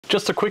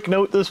Just a quick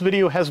note, this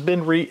video has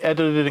been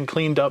re-edited and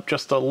cleaned up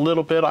just a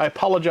little bit. I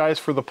apologize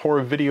for the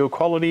poor video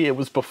quality. It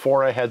was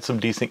before I had some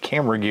decent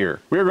camera gear.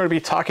 We're going to be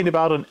talking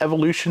about an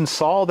Evolution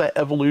saw that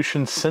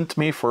Evolution sent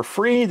me for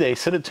free. They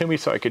sent it to me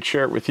so I could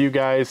share it with you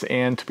guys,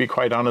 and to be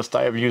quite honest,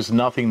 I have used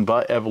nothing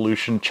but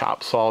Evolution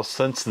chop saws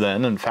since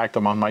then. In fact,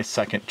 I'm on my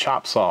second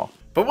chop saw.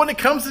 But when it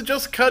comes to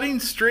just cutting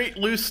straight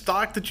loose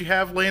stock that you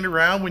have laying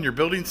around when you're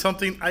building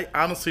something, I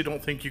honestly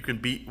don't think you can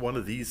beat one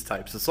of these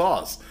types of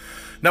saws.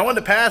 Now, in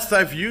the past,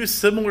 I've used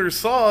similar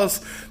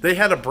saws. They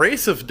had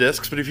abrasive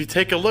discs, but if you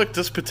take a look,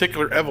 this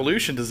particular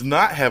Evolution does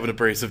not have an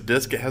abrasive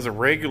disc. It has a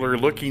regular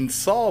looking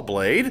saw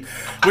blade,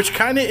 which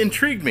kind of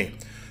intrigued me.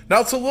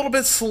 Now, it's a little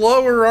bit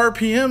slower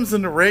RPMs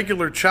than a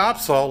regular chop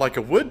saw, like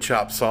a wood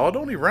chop saw. It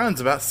only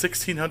runs about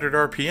 1600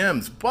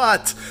 RPMs,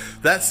 but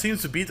that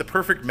seems to be the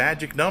perfect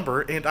magic number,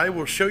 and I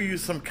will show you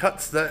some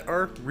cuts that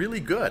are really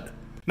good.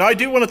 Now, I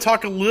do want to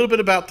talk a little bit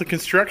about the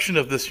construction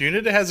of this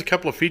unit. It has a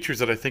couple of features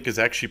that I think is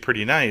actually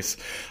pretty nice.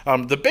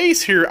 The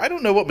base here, I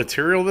don't know what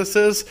material this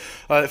is.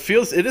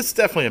 It is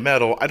definitely a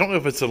metal. I don't know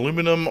if it's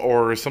aluminum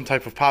or some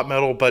type of pot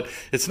metal, but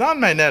it's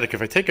non-magnetic.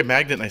 If I take a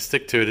magnet and I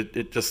stick to it,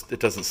 it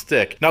doesn't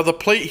stick. Now, the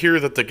plate here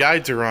that the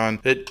guides are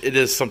on, it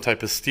is some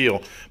type of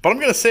steel. But I'm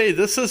going to say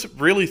this is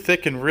really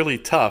thick and really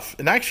tough.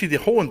 And actually, the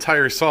whole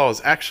entire saw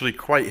is actually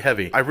quite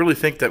heavy. I really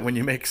think that when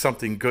you make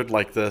something good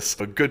like this,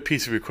 a good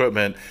piece of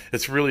equipment,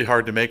 it's really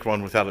hard to make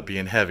one without it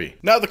being heavy.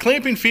 Now, the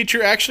clamping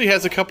feature actually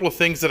has a couple of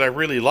things that I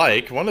really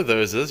like. One of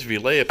those is if you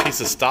lay a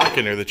piece of stock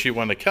in there that you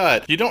want to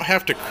cut, you don't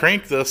have to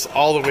crank this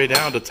all the way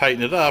down to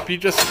tighten it up. You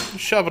just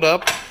shove it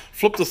up,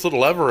 flip this little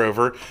lever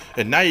over,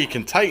 and now you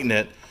can tighten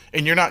it.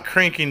 And you're not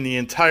cranking the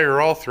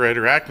entire all thread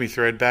or Acme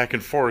thread back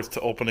and forth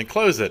to open and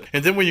close it.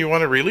 And then when you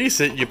want to release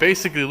it, you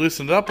basically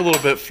loosen it up a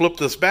little bit, flip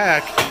this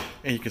back,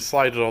 and you can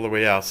slide it all the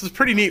way out. So it's a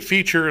pretty neat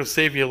feature. It'll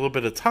save you a little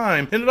bit of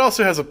time. And it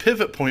also has a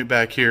pivot point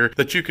back here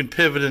that you can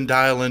pivot and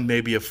dial in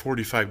maybe a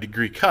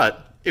 45-degree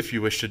cut if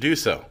you wish to do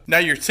so. Now,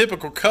 your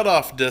typical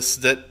cutoff discs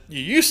that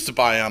you used to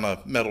buy on a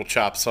metal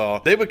chop saw,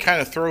 they would kind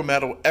of throw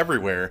metal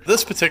everywhere.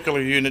 This particular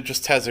unit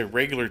just has a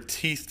regular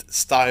teeth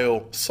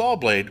style saw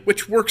blade,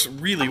 which works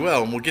really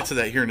well, and we'll get to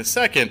that here in a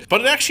second, but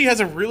it actually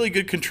has a really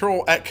good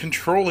control at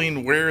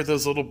controlling where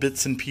those little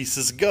bits and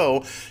pieces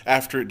go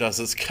after it does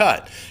its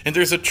cut. And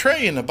there's a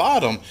tray in the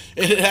bottom,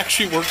 and it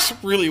actually works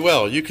really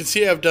well. You can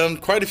see I've done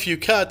quite a few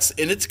cuts,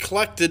 and it's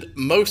collected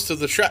most of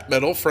the scrap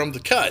metal from the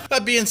cut.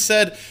 That being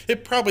said,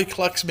 it probably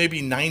collects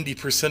maybe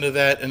 90% of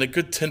that, and a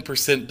good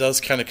 10% does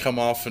kind of come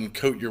off and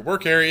coat your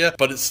work area,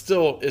 but it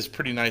still is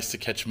pretty nice to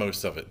catch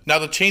most of it. Now,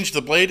 to change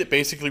the blade, it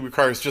basically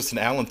requires just an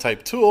Allen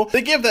type tool.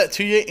 They give that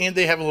to you, and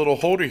they have a little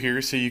holder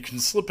here so you can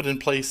slip it in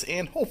place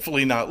and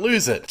hopefully not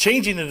lose it.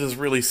 Changing it is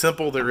really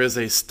simple. There is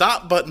a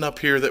stop button up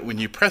here that when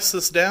you press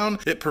this down,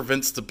 it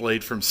prevents the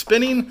blade from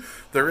spinning.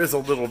 There is a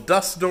little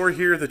dust door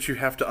here that you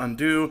have to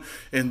undo,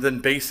 and then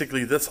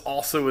basically this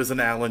also is an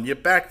Allen. You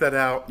back that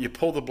out, you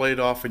pull the blade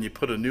off, and you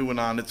put a new one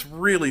on. It's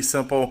really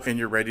simple, and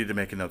you're ready to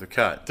make another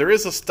cut. There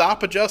is a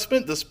stop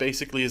adjustment. This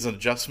basically is an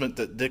adjustment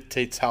that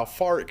dictates how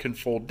far it can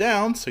fold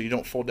down, so you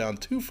don't fold down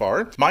too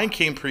far. Mine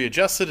came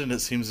pre-adjusted, and it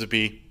seems to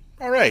be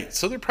alright,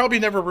 so there probably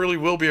never really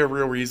will be a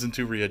real reason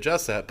to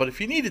readjust that, but if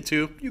you needed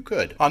to, you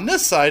could. On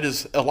this side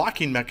is a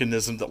locking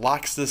mechanism that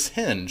locks this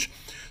hinge.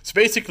 So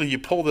basically you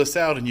pull this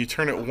out and you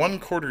turn it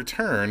 1/4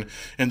 turn,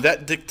 and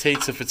that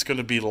dictates if it's going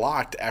to be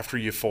locked after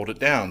you fold it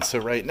down. So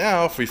right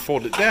now, if we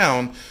fold it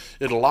down,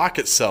 it'll lock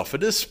itself.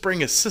 It is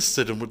spring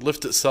assisted and would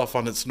lift itself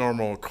on its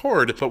normal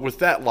accord, but with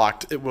that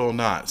locked, it will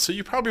not. So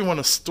you probably want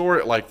to store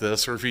it like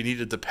this, or if you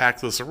needed to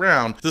pack this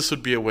around, this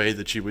would be a way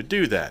that you would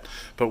do that.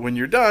 But when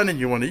you're done and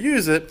you want to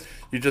use it,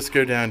 you just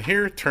go down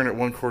here, turn it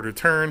 1/4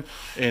 turn,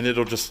 and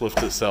it'll just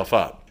lift itself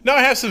up. Now,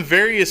 I have some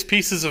various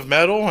pieces of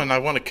metal and I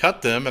want to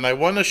cut them, and I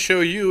want to show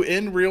you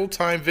in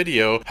real-time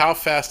video how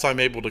fast I'm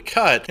able to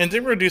cut, and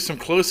then we're going to do some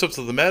close-ups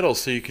of the metal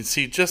so you can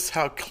see just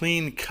how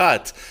clean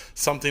cut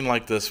something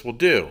like this will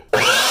do.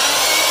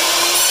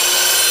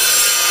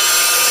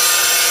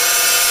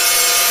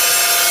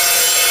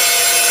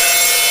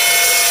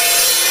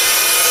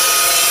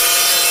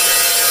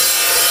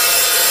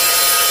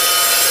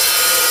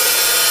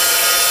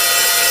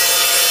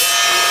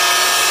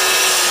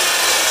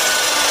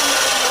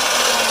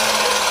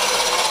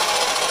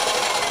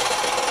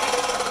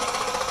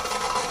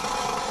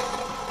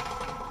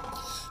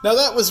 Now,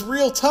 that was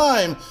real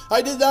time.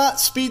 I did not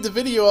speed the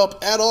video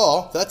up at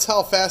all. That's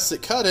how fast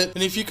it cut it.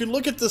 And if you can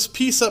look at this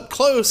piece up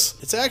close,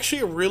 it's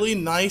actually a really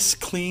nice,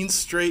 clean,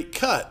 straight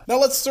cut. Now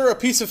let's throw a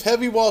piece of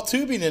heavy wall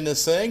tubing in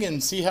this thing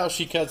and see how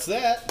she cuts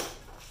that.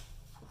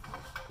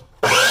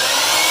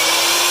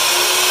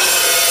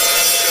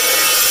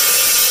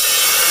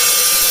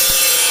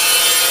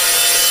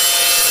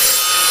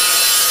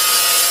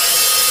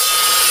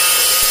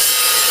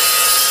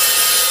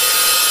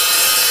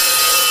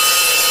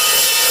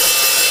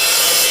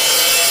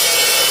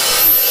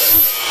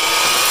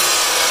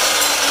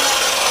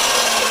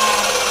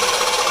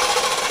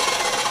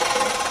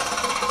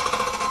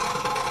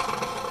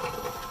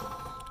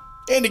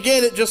 And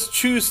again, it just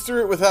chews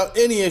through it without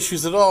any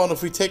issues at all. And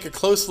if we take a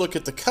close look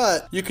at the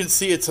cut, you can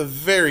see it's a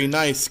very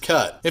nice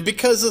cut. And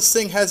because this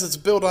thing has its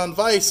built-on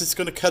vise, it's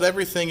going to cut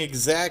everything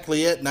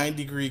exactly at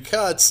 90-degree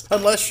cuts,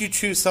 unless you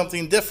choose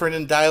something different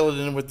and dial it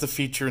in with the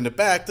feature in the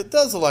back that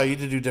does allow you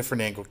to do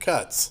different angle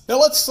cuts. Now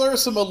let's throw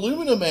some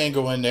aluminum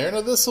angle in there. Now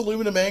this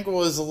aluminum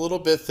angle is a little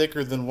bit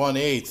thicker than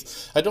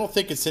 1/8. I don't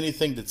think it's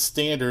anything that's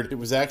standard. It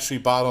was actually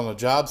bought on a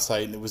job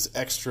site and it was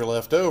extra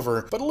left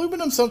over. But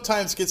aluminum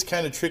sometimes gets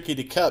kind of tricky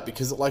to cut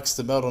because it likes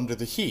to melt under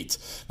the heat.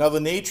 Now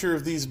the nature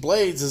of these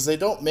blades is they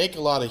don't make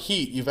a lot of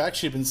heat. You've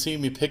actually been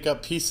seeing me pick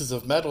up pieces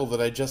of metal that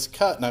I just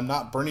cut and I'm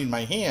not burning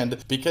my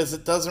hand because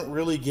it doesn't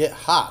really get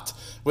hot,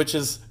 which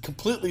is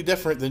completely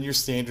different than your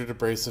standard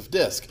abrasive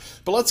disc.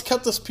 But let's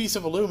cut this piece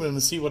of aluminum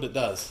and see what it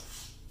does.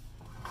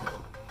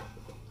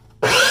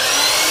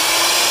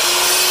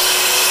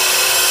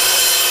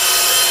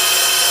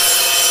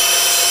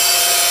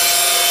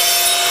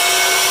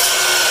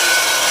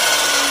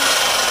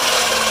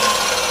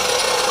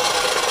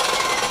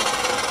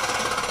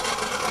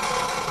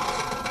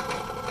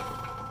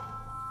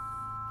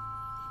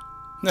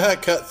 Now I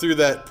cut through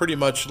that pretty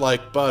much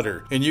like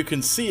butter. And you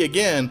can see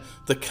again,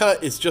 the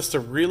cut is just a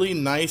really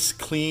nice,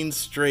 clean,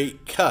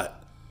 straight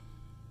cut.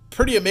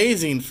 Pretty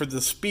amazing for the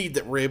speed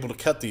that we're able to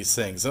cut these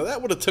things. Now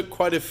that would have took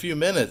quite a few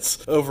minutes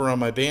over on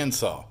my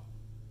bandsaw.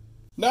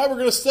 Now we're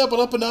going to step it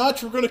up a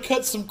notch. We're going to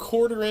cut some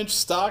 1/4 inch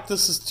stock.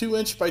 This is 2"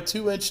 by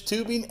 2"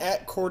 tubing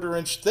at 1/4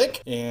 inch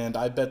thick. And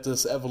I bet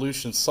this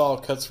Evolution saw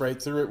cuts right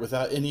through it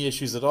without any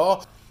issues at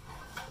all.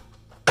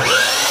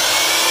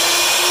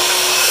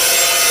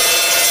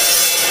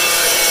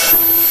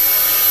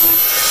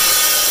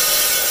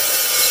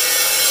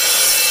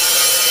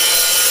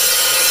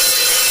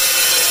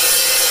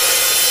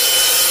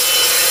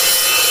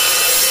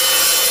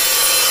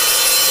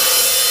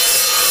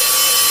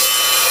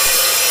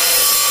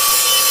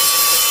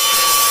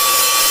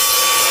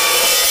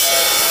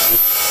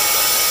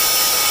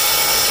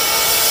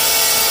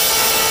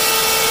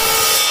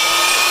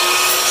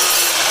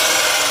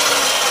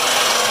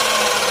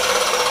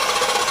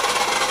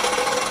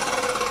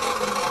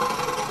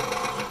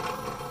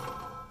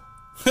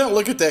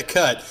 Look at that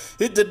cut.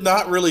 It did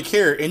not really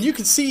care. And you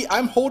can see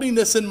I'm holding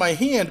this in my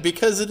hand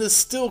because it is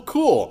still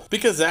cool.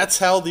 Because that's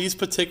how these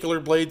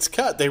particular blades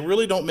cut. They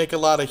really don't make a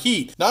lot of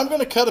heat. Now I'm going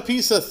to cut a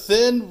piece of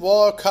thin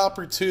wall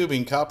copper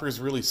tubing. Copper is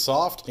really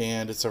soft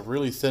and it's a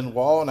really thin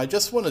wall. And I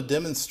just want to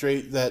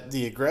demonstrate that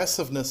the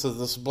aggressiveness of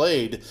this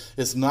blade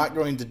is not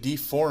going to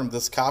deform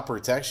this copper.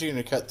 It's actually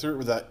going to cut through it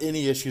without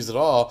any issues at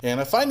all.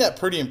 And I find that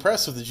pretty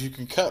impressive that you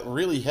can cut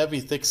really heavy,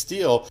 thick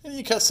steel and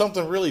you cut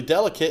something really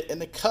delicate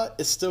and the cut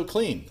is still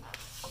clean.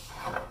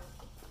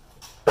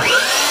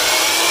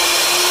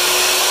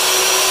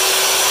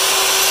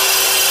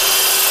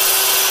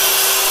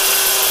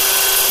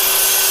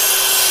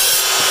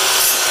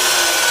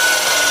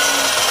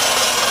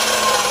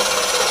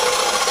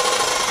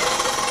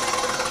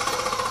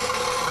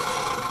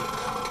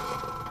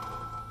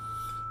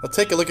 Now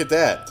take a look at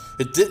that.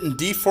 It didn't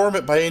deform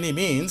it by any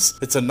means.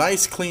 It's a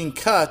nice clean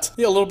cut.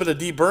 Yeah, a little bit of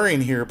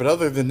deburring here, but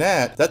other than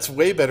that, that's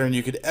way better than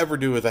you could ever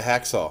do with a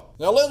hacksaw.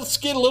 Now let's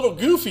get a little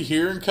goofy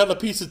here and cut a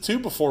piece of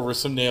 2x4 with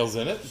some nails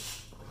in it.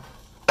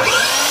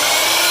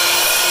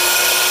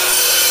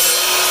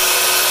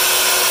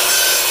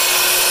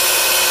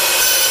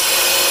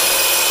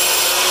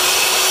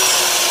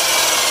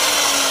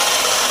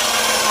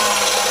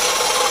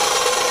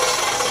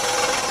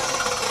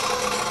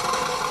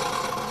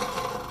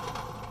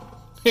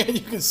 And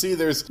you can see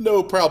there's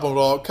no problem at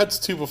all. It cuts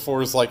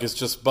 2x4s like it's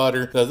just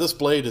butter. Now this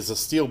blade is a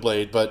steel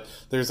blade, but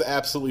there's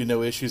absolutely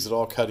no issues at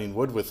all cutting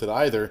wood with it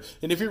either.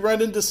 And if you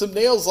run into some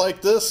nails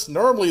like this,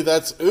 normally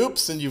that's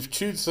oops and you've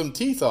chewed some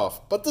teeth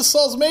off. But this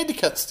saw's made to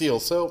cut steel,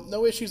 so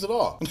no issues at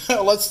all.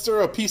 Now let's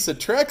throw a piece of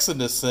Trex in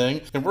this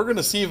thing, and we're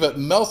gonna see if it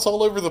melts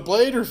all over the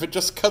blade or if it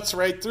just cuts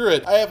right through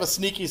it. I have a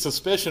sneaky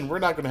suspicion we're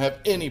not gonna have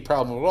any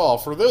problem at all.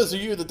 For those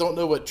of you that don't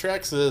know what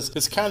Trex is,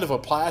 it's kind of a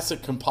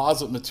plastic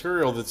composite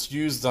material that's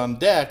used on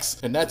decks.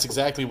 And that's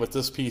exactly what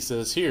this piece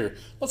is here.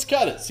 Let's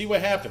cut it, see what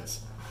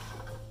happens.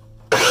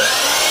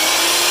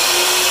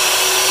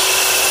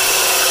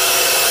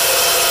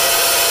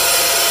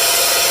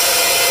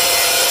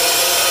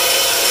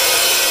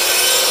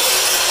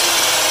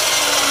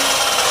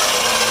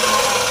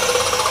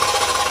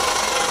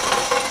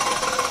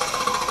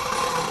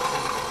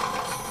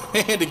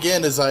 And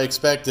again, as I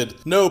expected,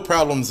 no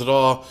problems at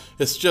all.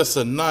 It's just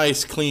a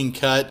nice clean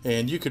cut,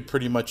 and you could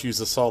pretty much use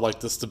a saw like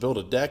this to build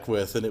a deck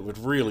with, and it would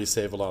really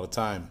save a lot of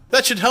time.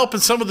 That should help in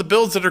some of the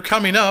builds that are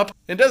coming up.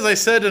 And as I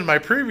said in my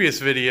previous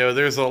video,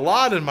 there's a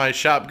lot in my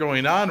shop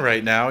going on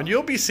right now, and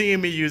you'll be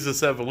seeing me use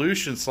this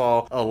Evolution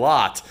saw a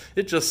lot.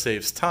 It just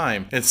saves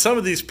time. And some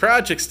of these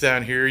projects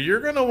down here, you're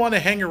going to want to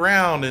hang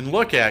around and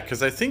look at,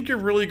 because I think you're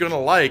really going to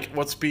like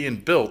what's being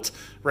built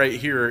right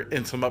here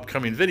in some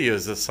upcoming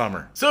videos this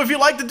summer. So if you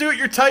like to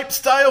do-it-your-type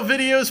style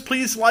videos,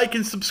 please like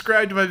and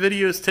subscribe to my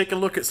videos. Take a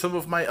look at some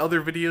of my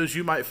other videos.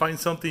 You might find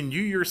something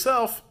you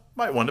yourself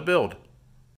might want to build.